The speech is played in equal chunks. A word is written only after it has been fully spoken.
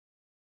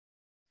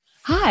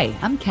Hi,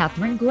 I'm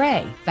Catherine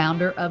Gray,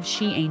 founder of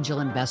She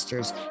Angel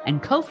Investors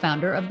and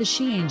co-founder of the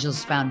She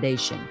Angels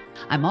Foundation.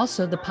 I'm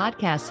also the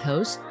podcast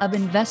host of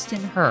Invest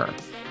in Her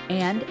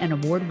and an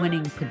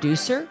award-winning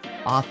producer,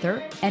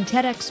 author, and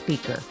TEDx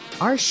speaker.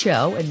 Our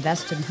show,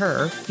 Invest in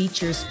Her,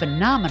 features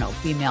phenomenal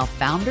female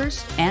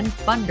founders and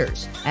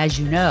funders. As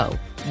you know,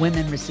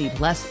 women receive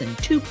less than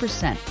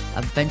 2%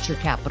 of venture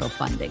capital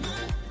funding.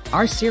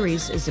 Our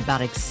series is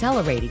about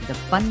accelerating the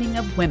funding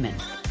of women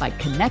by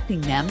connecting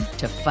them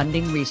to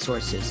funding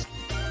resources.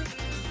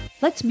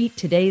 Let's meet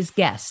today's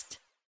guest.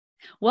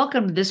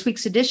 Welcome to this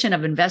week's edition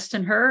of Invest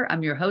in Her.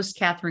 I'm your host,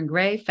 Catherine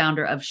Gray,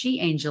 founder of She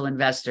Angel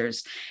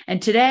Investors.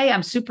 And today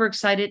I'm super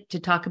excited to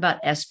talk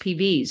about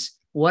SPVs.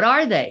 What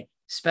are they?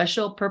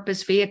 Special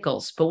purpose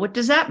vehicles. But what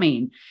does that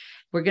mean?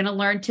 We're going to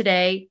learn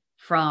today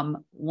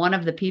from one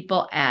of the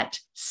people at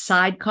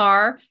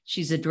Sydecar.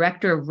 She's a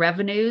director of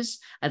revenues.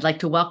 I'd like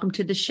to welcome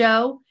to the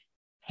show,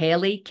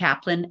 Halle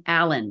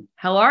Kaplan-Allen.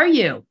 How are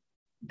you?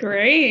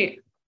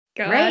 Great.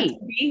 Glad to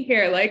be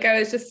here. Like I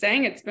was just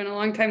saying, it's been a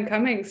long time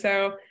coming.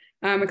 So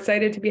I'm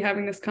excited to be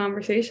having this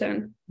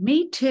conversation.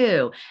 Me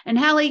too. And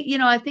Halle,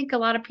 I think a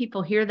lot of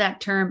people hear that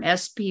term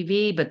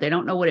SPV, but they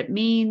don't know what it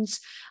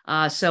means.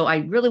 So I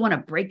really want to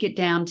break it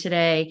down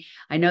today.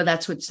 I know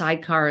that's what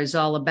Sydecar is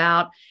all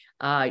about.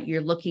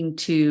 You're looking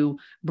to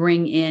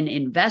bring in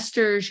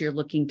investors. You're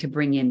looking to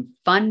bring in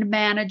fund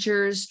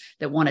managers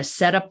that want to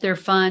set up their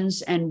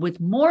funds. And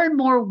with more and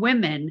more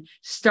women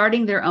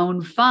starting their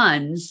own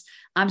funds,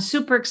 I'm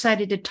super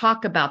excited to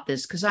talk about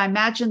this because I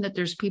imagine that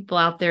there's people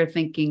out there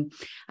thinking,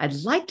 I'd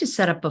like to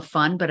set up a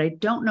fund, but I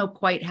don't know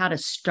quite how to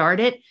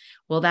start it.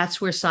 Well, that's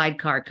where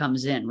Sydecar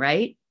comes in,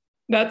 right?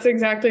 That's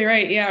exactly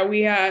right. Yeah,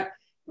 we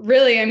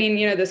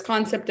really, this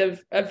concept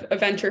of a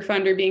venture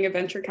fund or being a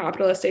venture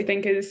capitalist, I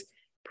think is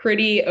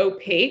pretty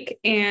opaque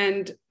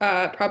and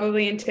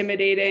probably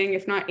intimidating,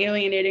 if not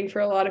alienating for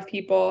a lot of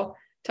people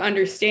to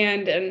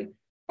understand. And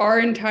our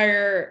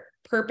entire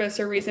purpose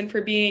or reason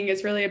for being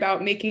is really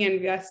about making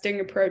investing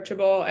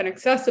approachable and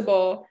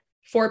accessible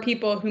for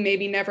people who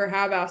maybe never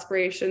have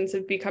aspirations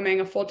of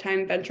becoming a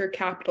full-time venture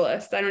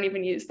capitalist. I don't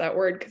even use that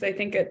word because I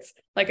think it's,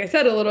 like I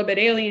said, a little bit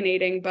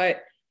alienating.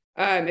 But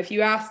if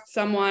you ask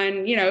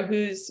someone,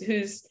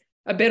 who's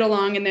a bit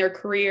along in their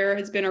career,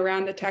 has been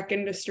around the tech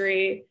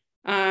industry,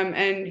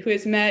 and who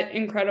has met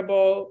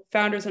incredible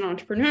founders and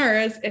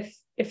entrepreneurs,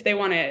 if they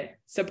want to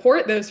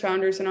support those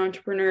founders and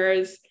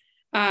entrepreneurs,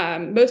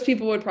 most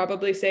people would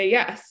probably say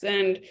yes.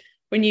 And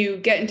when you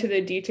get into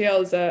the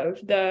details of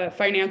the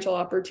financial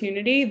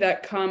opportunity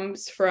that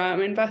comes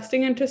from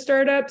investing into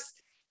startups,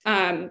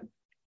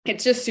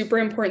 it's just super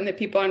important that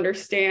people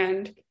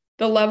understand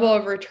the level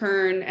of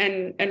return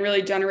and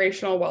really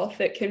generational wealth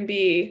that can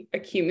be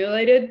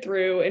accumulated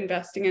through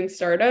investing in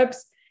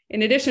startups,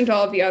 in addition to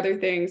all of the other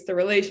things, the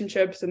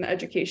relationships and the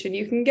education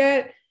you can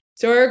get.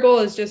 So our goal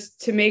is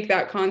just to make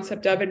that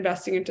concept of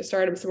investing into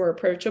startups more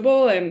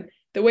approachable. And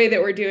the way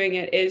that we're doing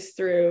it is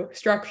through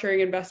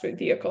structuring investment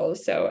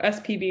vehicles, so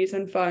SPVs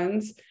and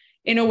funds,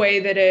 in a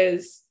way that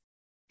is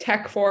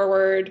tech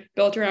forward,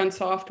 built around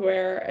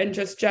software, and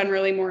just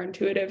generally more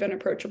intuitive and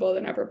approachable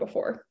than ever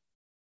before.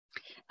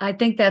 I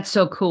think that's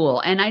so cool.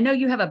 And I know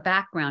you have a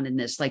background in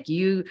this, like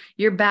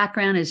your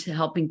background is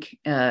helping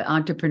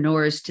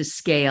entrepreneurs to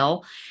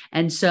scale.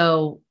 And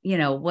so,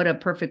 what a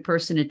perfect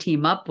person to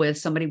team up with,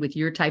 somebody with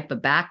your type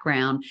of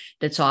background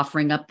that's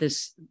offering up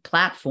this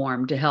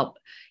platform to help,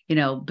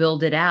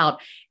 build it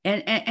out.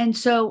 And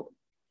so,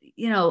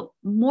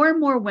 more and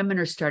more women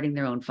are starting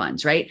their own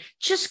funds, right?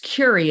 Just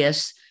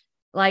curious,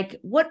 like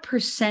what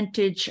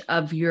percentage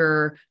of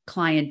your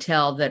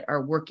clientele that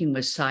are working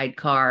with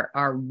Sydecar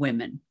are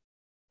women?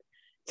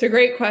 It's a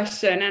great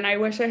question. And I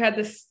wish I had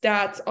the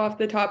stats off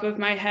the top of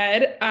my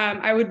head.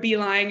 I would be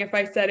lying if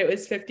I said it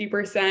was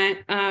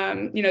 50%.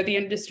 The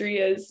industry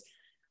is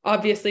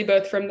obviously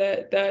both from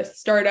the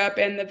startup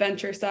and the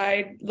venture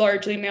side,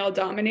 largely male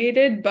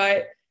dominated.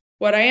 But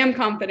what I am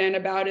confident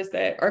about is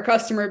that our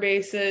customer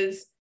base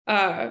is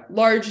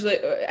largely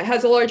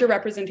has a larger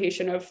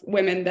representation of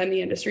women than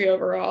the industry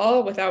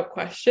overall, without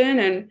question.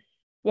 And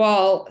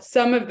while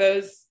some of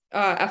those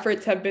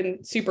efforts have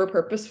been super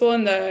purposeful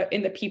in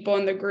the people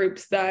and the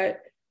groups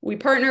that we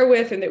partner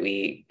with and that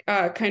we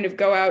kind of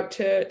go out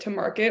to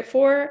market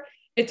for,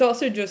 it's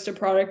also just a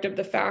product of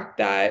the fact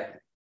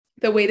that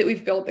the way that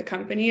we've built the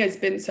company has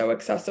been so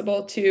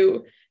accessible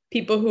to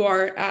people who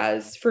aren't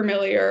as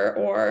familiar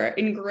or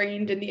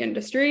ingrained in the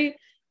industry,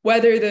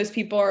 whether those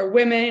people are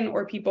women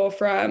or people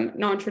from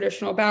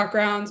non-traditional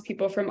backgrounds,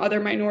 people from other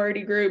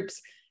minority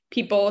groups,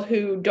 people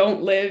who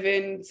don't live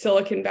in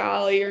Silicon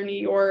Valley or New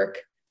York.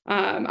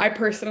 I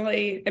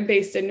personally am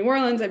based in New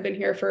Orleans. I've been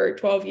here for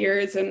 12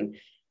 years, and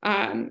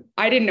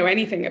I didn't know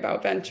anything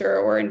about venture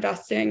or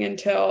investing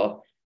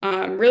until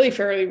really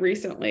fairly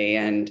recently.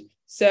 And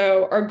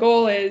so our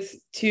goal is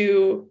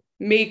to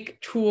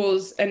make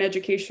tools and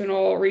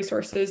educational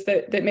resources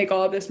that make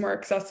all of this more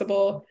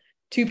accessible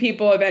to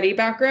people of any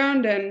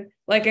background. And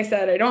like I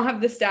said, I don't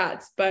have the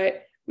stats,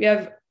 but we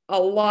have a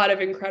lot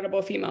of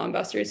incredible female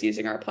investors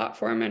using our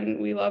platform, and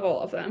we love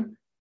all of them.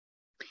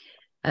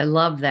 I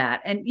love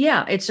that. And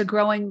yeah, it's a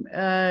growing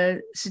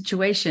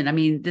situation. I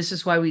mean, this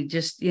is why we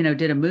just,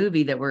 did a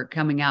movie that we're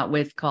coming out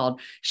with called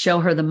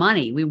Show Her the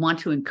Money. We want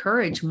to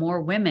encourage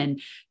more women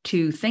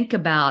to think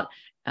about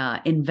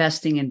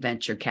investing in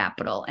venture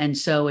capital. And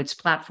so it's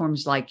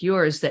platforms like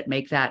yours that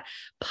make that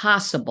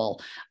possible.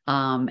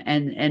 And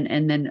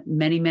then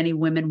many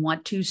women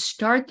want to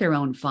start their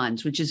own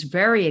funds, which is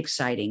very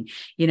exciting.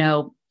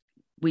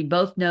 We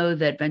both know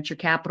that venture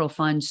capital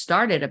funds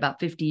started about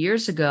 50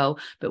 years ago,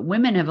 but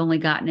women have only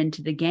gotten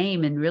into the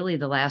game in really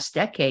the last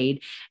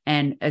decade.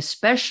 And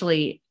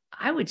especially,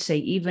 I would say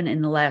even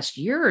in the last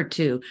year or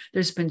two,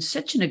 there's been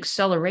such an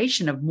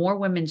acceleration of more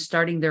women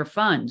starting their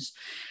funds.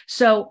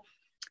 So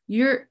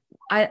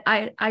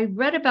I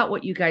read about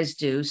what you guys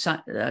do,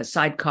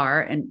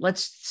 Sydecar, and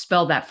let's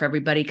spell that for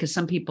everybody because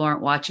some people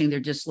aren't watching, they're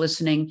just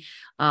listening.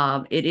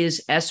 It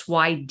is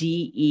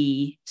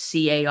Sydecar,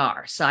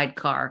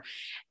 Sydecar.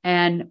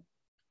 And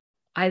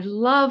I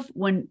love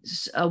when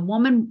a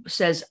woman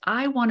says,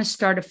 I want to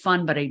start a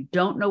fund, but I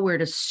don't know where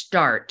to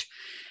start.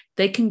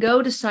 They can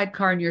go to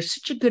Sydecar, and you're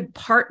such a good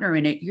partner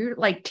in it. You're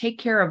like, take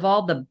care of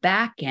all the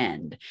back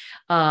end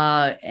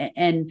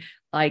and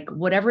like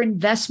whatever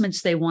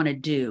investments they want to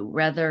do,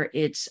 whether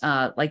it's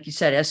like you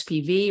said,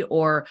 SPV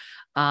or,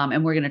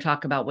 and we're going to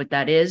talk about what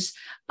that is,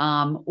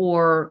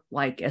 or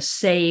like a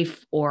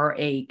safe or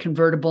a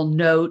convertible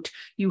note.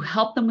 You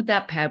help them with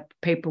that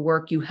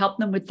paperwork. You help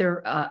them with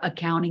their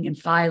accounting and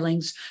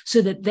filings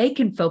so that they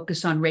can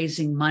focus on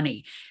raising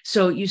money.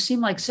 So you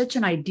seem like such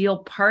an ideal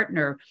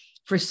partner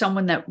for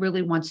someone that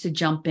really wants to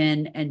jump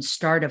in and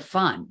start a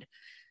fund,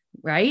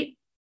 right?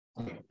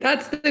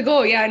 That's the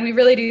goal. Yeah. And we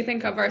really do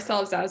think of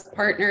ourselves as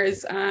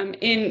partners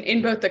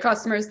in both the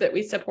customers that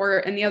we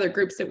support and the other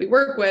groups that we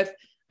work with.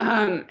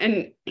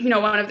 And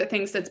one of the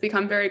things that's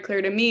become very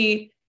clear to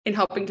me in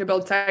helping to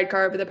build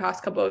Sydecar over the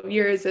past couple of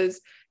years is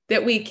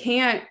that we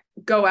can't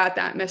go at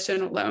that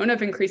mission alone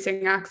of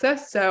increasing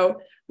access. So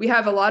we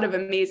have a lot of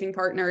amazing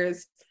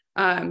partners,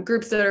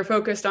 groups that are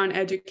focused on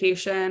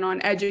education,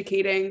 on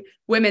educating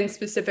women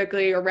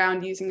specifically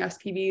around using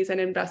SPVs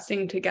and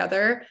investing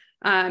together.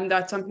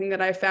 That's something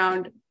that I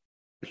found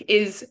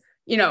is,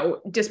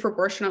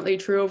 disproportionately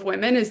true of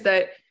women, is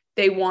that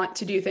they want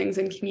to do things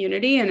in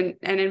community, and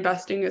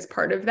investing is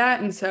part of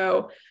that. And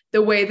so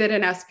the way that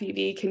an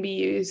SPV can be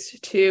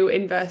used to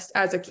invest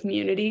as a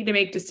community, to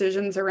make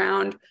decisions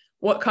around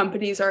what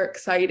companies are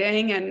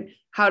exciting and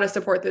how to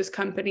support those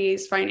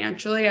companies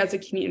financially as a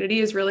community,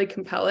 is really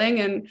compelling.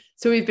 And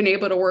so we've been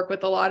able to work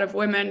with a lot of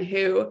women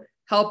who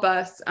help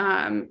us,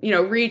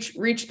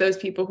 reach those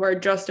people who are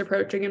just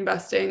approaching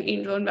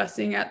angel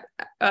investing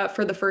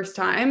for the first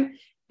time,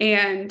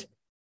 and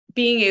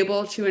being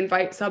able to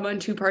invite someone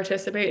to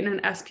participate in an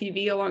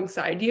SPV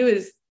alongside you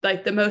is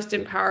like the most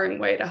empowering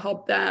way to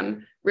help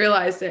them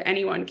realize that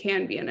anyone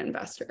can be an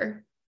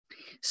investor.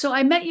 So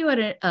I met you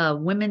at a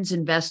women's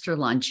investor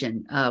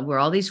luncheon where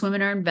all these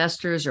women are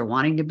investors or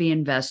wanting to be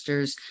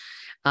investors.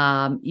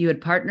 You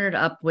had partnered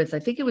up with, I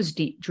think it was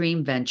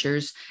Dream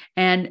Ventures,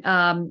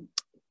 and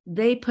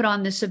they put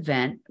on this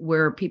event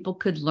where people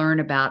could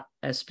learn about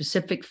a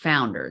specific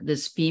founder,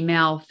 this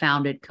female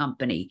founded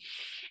company.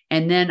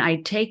 And then I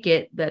take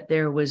it that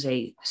there was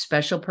a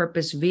special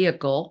purpose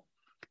vehicle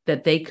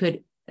that they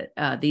could, the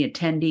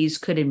attendees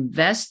could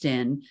invest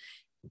in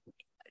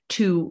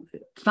to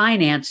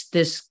finance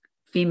this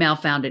female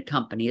founded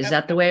company. Is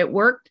that the way it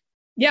worked?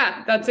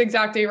 Yeah, that's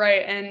exactly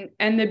right.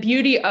 And the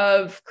beauty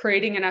of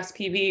creating an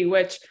SPV,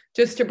 which,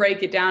 just to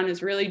break it down,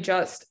 is really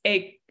just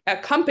a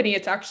company.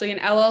 It's actually an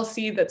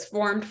LLC that's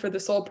formed for the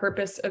sole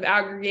purpose of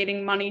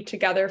aggregating money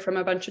together from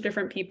a bunch of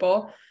different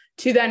people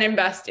to then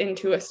invest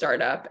into a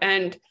startup.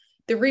 And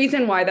the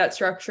reason why that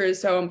structure is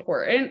so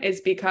important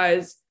is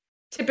because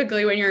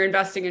typically when you're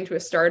investing into a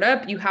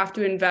startup, you have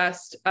to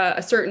invest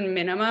a certain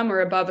minimum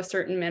or above a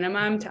certain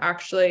minimum to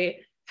actually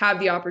have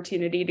the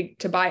opportunity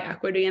to buy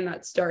equity in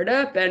that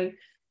startup. And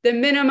the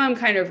minimum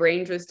kind of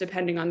range was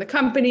depending on the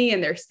company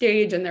and their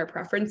stage and their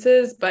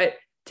preferences. But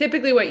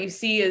typically what you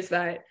see is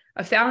that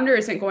a founder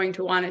isn't going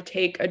to want to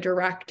take a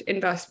direct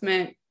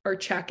investment or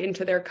check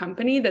into their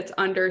company that's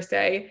under,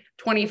 say,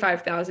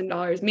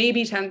 $25,000,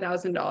 maybe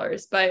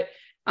 $10,000, but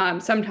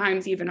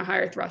sometimes even a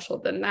higher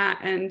threshold than that.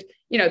 And,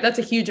 that's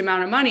a huge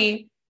amount of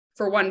money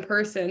for one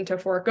person to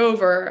fork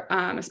over,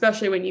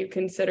 especially when you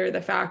consider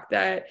the fact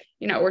that,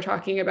 we're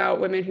talking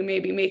about women who may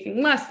be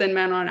making less than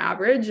men on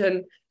average.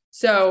 And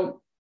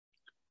so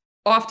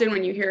often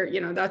when you hear,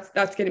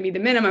 that's going to be the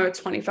minimum, it's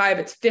 25,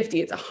 it's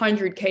 50, it's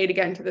 100K to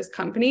get into this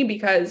company,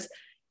 because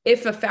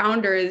if a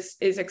founder is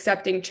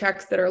accepting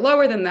checks that are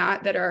lower than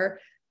that are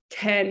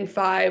 $10,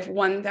 $5,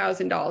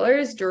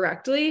 $1,000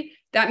 directly,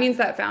 that means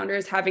that founder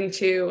is having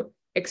to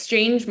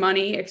exchange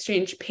money,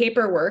 exchange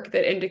paperwork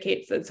that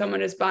indicates that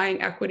someone is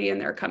buying equity in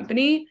their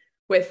company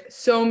with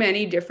so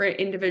many different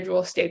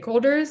individual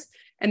stakeholders.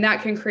 And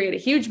that can create a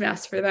huge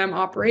mess for them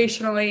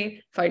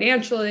operationally,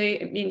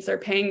 financially. It means they're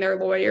paying their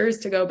lawyers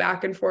to go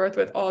back and forth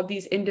with all of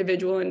these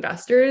individual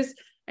investors.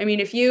 I mean,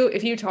 if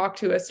you talk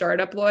to a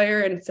startup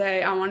lawyer and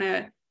say, I want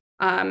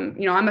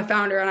I'm a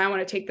founder and I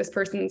want to take this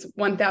person's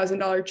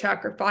 $1,000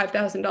 check or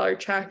 $5,000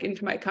 check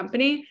into my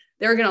company,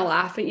 they're going to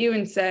laugh at you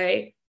and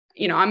say,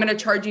 I'm going to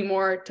charge you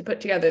more to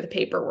put together the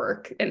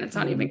paperwork and it's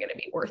not even going to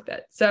be worth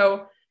it.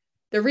 So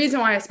the reason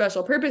why a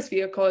special purpose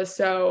vehicle is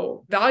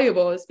so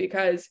valuable is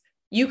because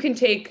you can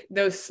take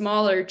those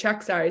smaller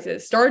check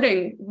sizes,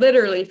 starting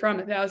literally from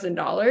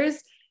 $1,000,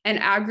 and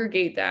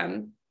aggregate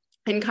them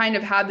and kind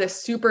of have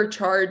this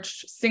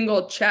supercharged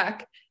single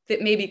check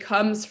that maybe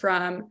comes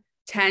from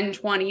 10,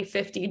 20,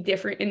 50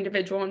 different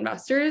individual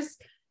investors.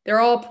 They're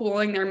all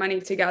pooling their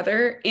money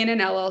together in an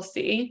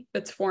LLC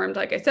that's formed,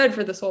 like I said,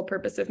 for the sole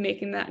purpose of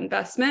making that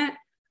investment,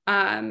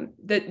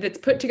 that's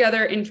put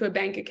together into a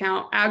bank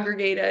account,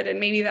 aggregated, and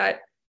maybe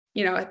that,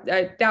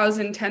 $1,000,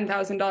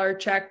 $10,000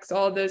 checks,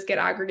 all of those get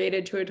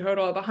aggregated to a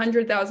total of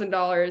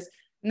 $100,000.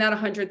 And that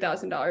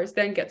 $100,000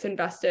 then gets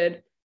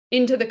invested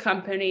into the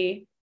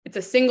company. It's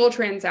a single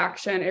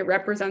transaction. It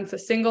represents a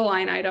single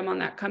line item on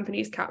that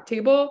company's cap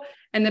table.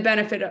 And the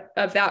benefit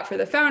of that for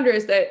the founder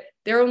is that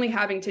they're only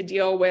having to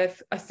deal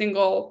with a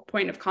single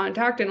point of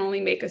contact and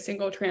only make a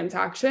single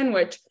transaction,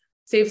 which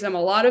saves them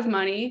a lot of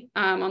money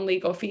on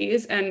legal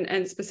fees.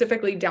 And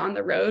specifically down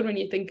the road, when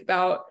you think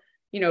about,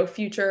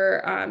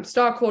 future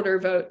stockholder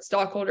votes,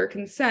 stockholder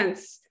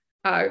consents,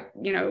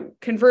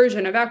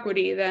 conversion of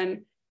equity,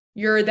 then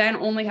you're then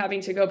only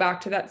having to go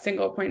back to that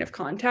single point of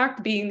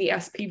contact, being the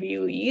SPV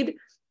lead,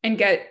 and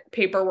get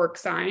paperwork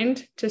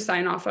signed to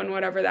sign off on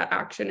whatever that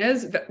action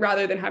is,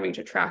 rather than having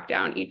to track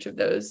down each of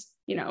those,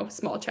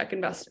 small check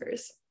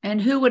investors.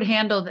 And who would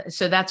handle that?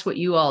 So that's what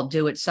you all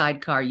do at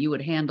Sydecar. You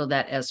would handle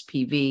that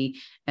SPV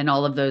and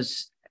all of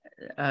those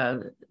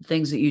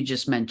things that you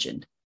just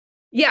mentioned.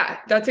 Yeah,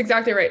 that's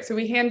exactly right. So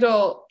we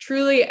handle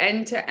truly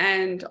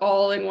end-to-end,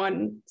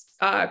 all-in-one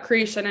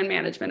creation and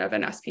management of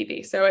an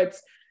SPV. So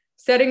it's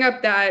setting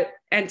up that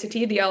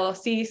entity, the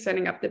LLC,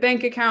 setting up the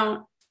bank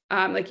account.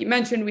 Like you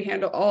mentioned, we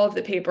handle all of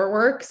the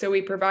paperwork. So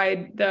we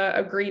provide the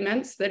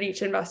agreements that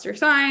each investor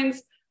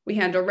signs. We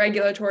handle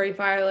regulatory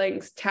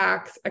filings,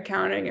 tax,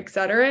 accounting, et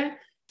cetera.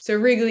 So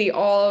really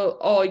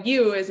all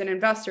you as an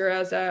investor,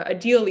 as a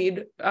deal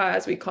lead,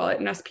 as we call it,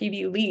 an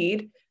SPV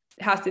lead,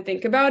 has to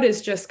think about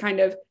is just kind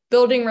of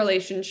building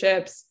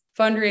relationships,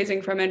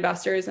 fundraising from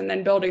investors, and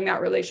then building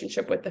that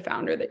relationship with the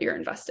founder that you're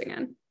investing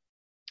in.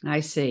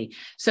 I see.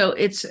 So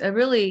it's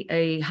really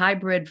a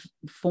hybrid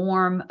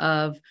form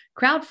of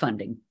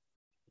crowdfunding.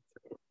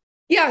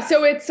 Yeah,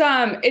 so it's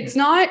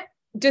not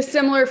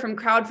dissimilar from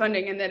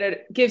crowdfunding in that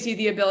it gives you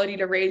the ability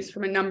to raise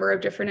from a number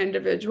of different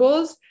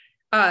individuals.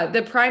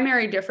 The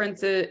primary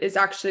difference is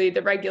actually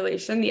the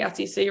regulation, the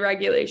SEC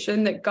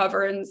regulation that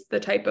governs the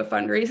type of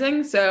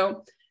fundraising.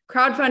 So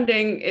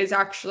crowdfunding is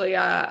actually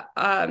a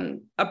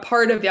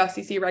part of the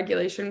SEC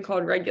regulation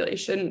called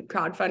Regulation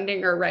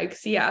Crowdfunding, or Reg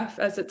CF,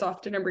 as it's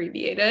often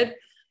abbreviated.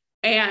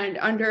 And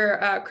under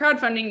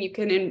crowdfunding,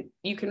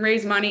 you can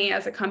raise money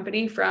as a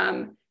company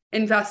from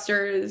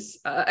investors,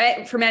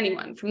 from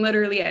anyone, from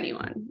literally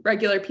anyone,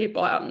 regular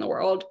people out in the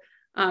world,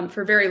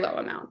 for very low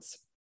amounts.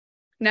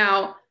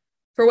 Now,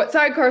 for what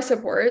Sydecar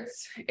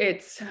supports,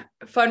 it's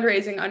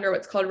fundraising under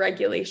what's called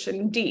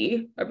Regulation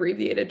D,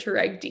 abbreviated to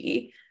Reg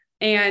D.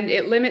 And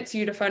it limits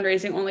you to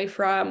fundraising only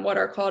from what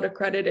are called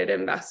accredited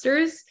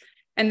investors.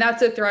 And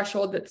that's a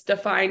threshold that's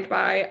defined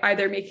by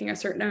either making a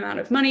certain amount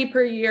of money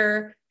per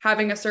year,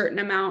 having a certain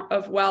amount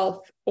of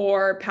wealth,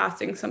 or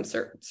passing some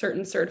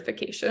certain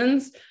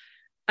certifications.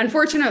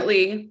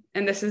 Unfortunately,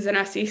 and this is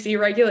an SEC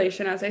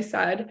regulation, as I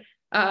said,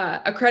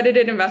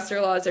 accredited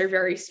investor laws are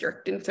very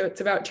strict. And so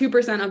it's about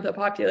 2% of the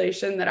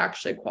population that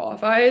actually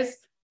qualifies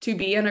to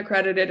be an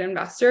accredited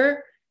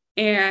investor.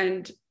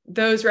 And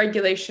those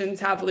regulations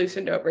have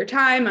loosened over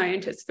time. I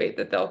anticipate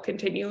that they'll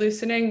continue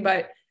loosening,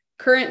 but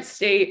current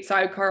state,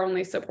 Sydecar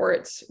only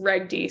supports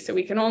Reg D. So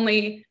we can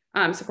only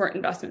support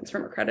investments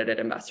from accredited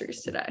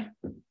investors today.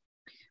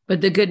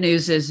 But the good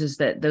news is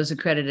that those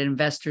accredited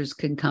investors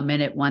can come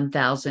in at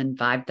 1,000,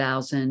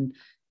 5,000,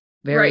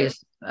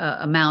 various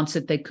amounts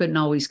that they couldn't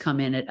always come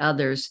in at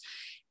others.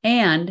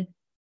 And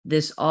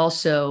this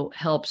also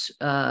helps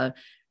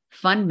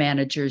fund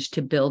managers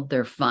to build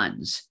their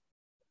funds.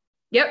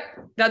 Yep,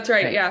 that's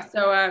right. Yeah.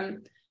 So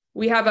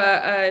we have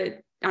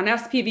an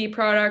SPV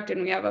product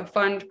and we have a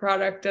fund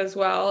product as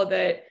well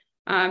that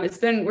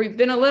we've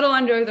been a little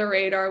under the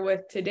radar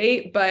with to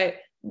date, but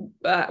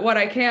what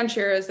I can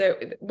share is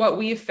that what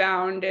we've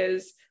found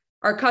is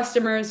our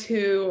customers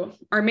who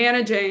are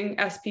managing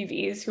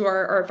SPVs, who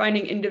are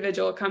finding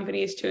individual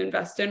companies to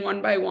invest in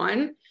one by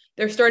one,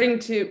 they're starting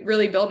to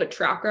really build a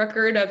track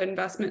record of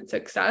investment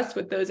success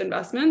with those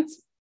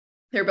investments.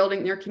 They're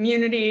building their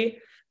community.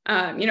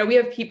 We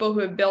have people who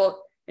have built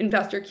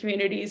investor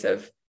communities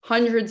of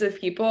hundreds of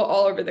people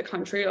all over the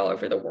country, all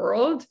over the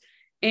world.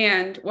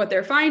 And what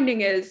they're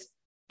finding is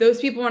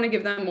those people want to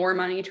give them more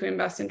money to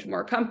invest into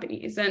more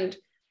companies. And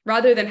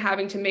rather than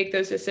having to make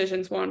those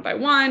decisions one by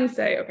one,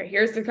 say, okay,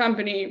 here's the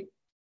company,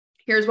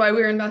 here's why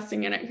we're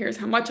investing in it, here's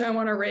how much I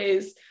want to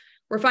raise,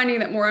 we're finding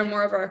that more and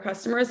more of our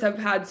customers have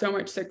had so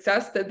much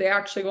success that they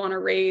actually want to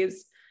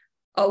raise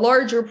a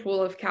larger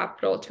pool of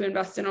capital to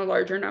invest in a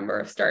larger number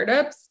of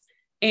startups.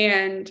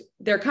 And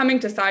they're coming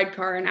to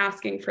Sydecar and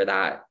asking for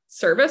that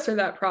service or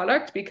that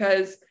product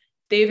because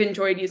they've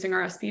enjoyed using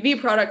our SPV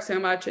product so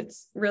much.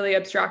 It's really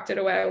abstracted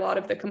away a lot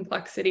of the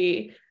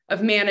complexity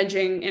of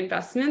managing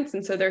investments.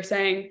 And so they're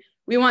saying,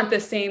 we want the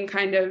same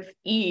kind of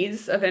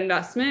ease of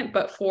investment,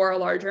 but for a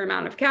larger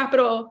amount of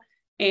capital.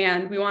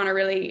 And we want to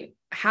really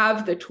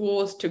have the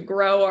tools to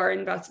grow our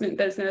investment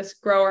business,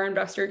 grow our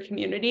investor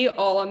community,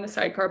 all on the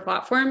Sydecar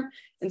platform.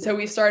 And so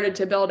we started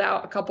to build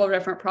out a couple of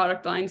different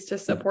product lines to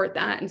support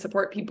that and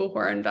support people who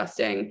are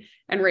investing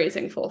and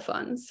raising full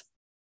funds.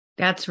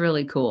 That's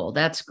really cool.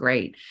 That's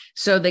great.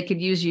 So they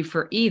could use you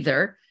for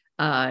either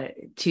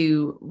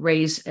to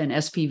raise an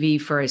SPV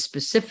for a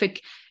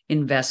specific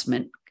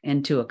investment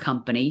into a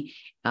company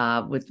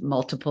with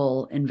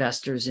multiple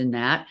investors in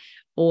that,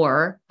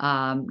 or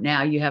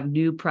now you have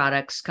new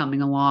products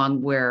coming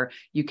along where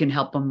you can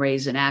help them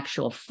raise an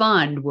actual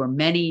fund where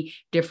many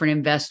different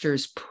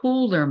investors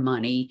pool their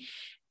money,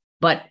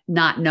 but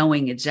not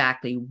knowing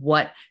exactly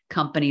what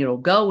company it'll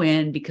go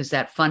in, because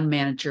that fund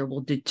manager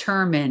will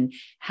determine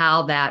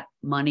how that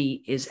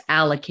money is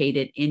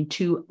allocated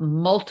into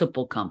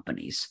multiple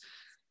companies.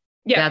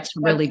 Yeah, that's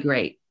really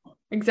great.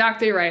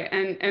 Exactly right.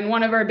 And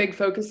one of our big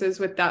focuses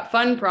with that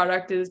fund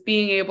product is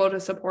being able to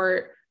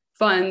support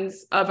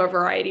funds of a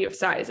variety of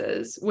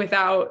sizes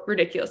without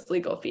ridiculous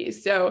legal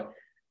fees. So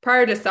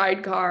prior to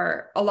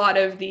Sydecar, a lot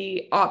of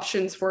the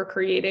options for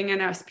creating an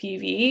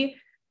SPV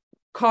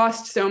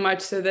cost so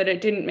much so that it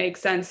didn't make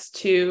sense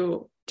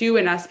to do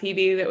an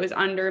SPV that was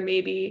under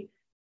maybe,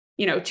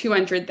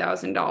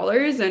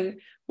 $200,000. And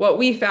what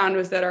we found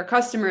was that our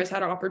customers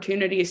had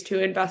opportunities to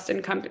invest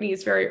in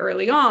companies very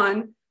early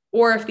on,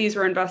 or if these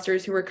were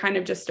investors who were kind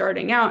of just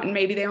starting out and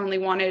maybe they only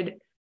wanted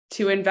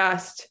to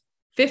invest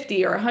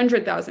 $50,000 or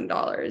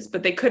 $100,000,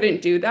 but they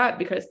couldn't do that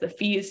because the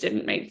fees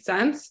didn't make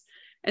sense.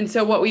 And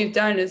so what we've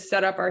done is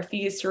set up our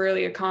fees to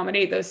really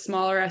accommodate those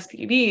smaller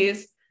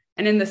SPVs.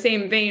 And in the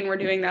same vein, we're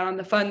doing that on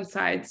the fund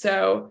side.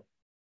 So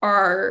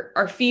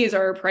our fees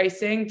are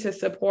pricing to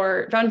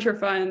support venture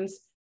funds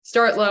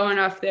start low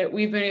enough that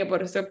we've been able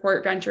to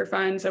support venture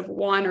funds of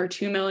 $1 or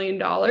 $2 million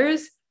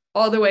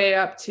all the way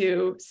up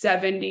to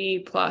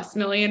 $70+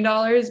 million,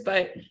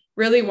 but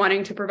really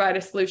wanting to provide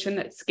a solution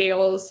that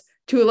scales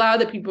to allow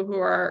the people who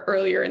are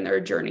earlier in their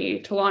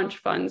journey to launch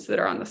funds that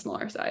are on the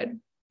smaller side.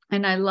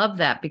 And I love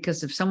that,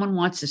 because if someone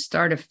wants to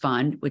start a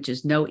fund, which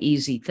is no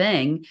easy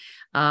thing,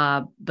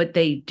 but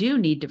they do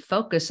need to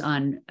focus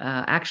on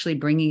actually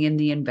bringing in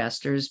the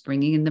investors,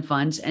 bringing in the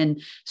funds, and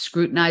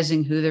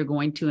scrutinizing who they're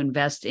going to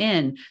invest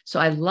in. So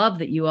I love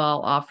that you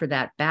all offer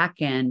that back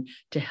end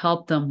to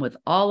help them with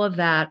all of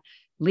that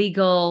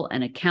legal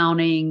and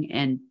accounting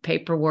and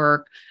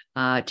paperwork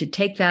to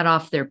take that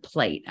off their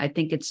plate. I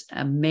think it's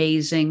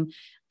amazing.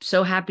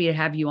 So happy to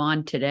have you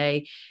on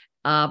today.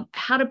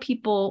 How do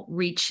people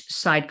reach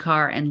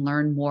Sydecar and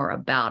learn more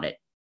about it?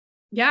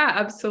 Yeah,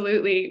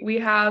 absolutely. We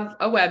have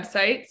a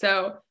website.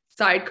 So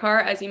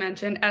Sydecar, as you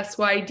mentioned,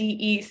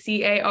 SYDECAR.io.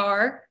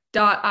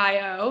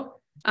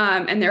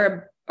 And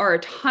there are a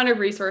ton of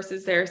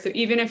resources there. So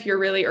even if you're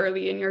really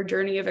early in your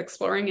journey of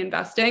exploring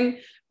investing,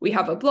 we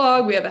have a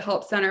blog, we have a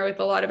help center with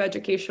a lot of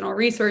educational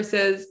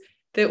resources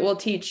that will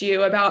teach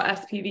you about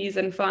SPVs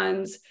and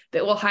funds,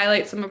 that will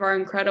highlight some of our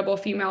incredible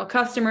female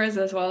customers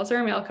as well as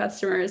our male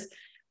customers.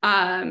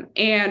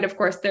 And of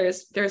course,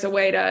 there's a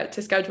way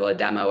to schedule a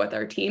demo with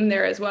our team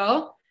there as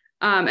well.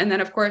 And then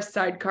of course,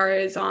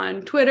 Sydecar is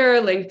on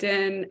Twitter,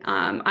 LinkedIn.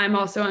 I'm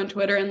also on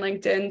Twitter and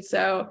LinkedIn.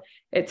 So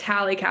it's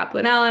Halle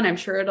Kaplan-Allen. I'm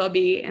sure it'll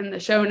be in the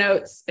show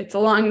notes. It's a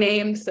long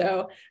name,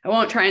 so I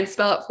won't try and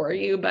spell it for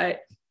you, but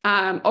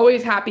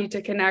always happy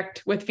to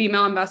connect with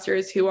female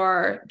investors who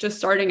are just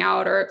starting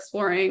out or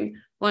exploring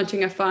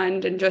launching a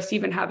fund, and just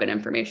even have an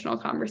informational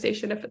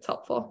conversation if it's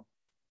helpful.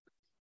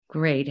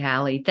 Great,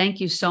 Halle.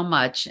 Thank you so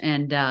much.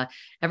 And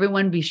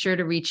everyone, be sure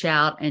to reach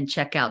out and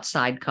check out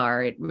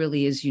Sydecar. It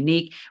really is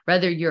unique.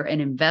 Whether you're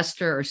an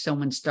investor or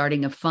someone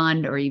starting a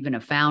fund or even a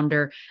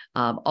founder,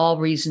 all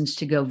reasons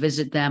to go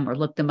visit them or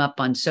look them up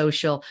on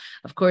social.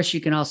 Of course,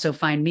 you can also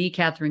find me,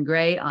 Catherine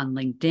Gray, on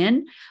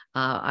LinkedIn.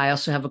 I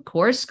also have a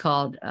course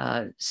called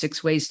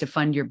 6 Ways to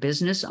Fund Your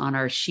Business on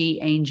our She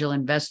Angel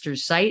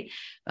Investors site,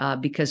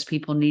 because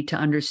people need to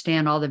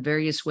understand all the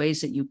various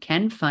ways that you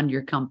can fund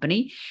your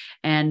company.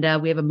 And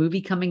we have a movie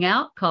coming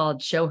out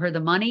called Show Her the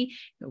Money.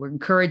 We're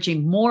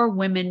encouraging more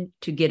women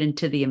to get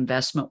into the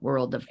investment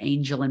world of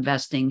angel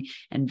investing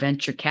and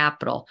venture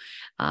capital.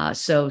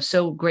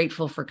 So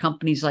grateful for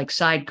companies like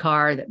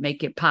Sydecar that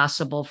make it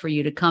possible for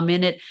you to come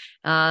in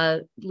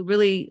at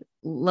really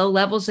low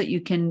levels that you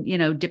can,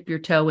 dip your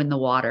toe in the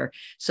water.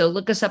 So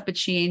look us up at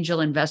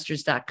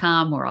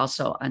sheangelinvestors.com. We're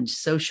also on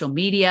social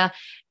media.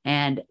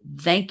 And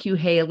thank you,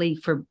 Halle,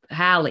 for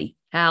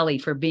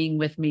being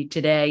with me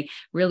today.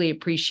 Really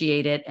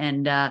appreciate it.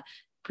 And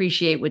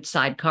appreciate what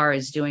Sydecar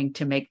is doing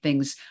to make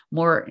things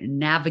more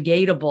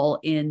navigatable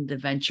in the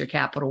venture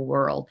capital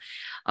world.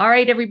 All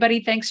right,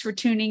 everybody. Thanks for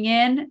tuning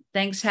in.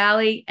 Thanks,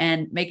 Halle,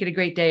 and make it a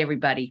great day,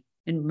 everybody.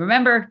 And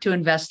remember to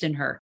invest in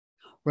her.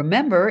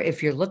 Remember,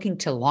 if you're looking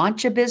to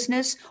launch a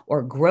business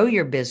or grow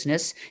your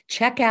business,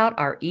 check out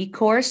our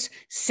e-course,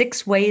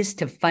 6 Ways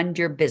to Fund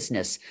Your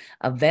Business,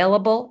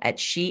 available at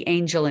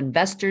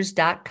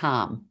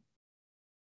sheangelinvestors.com.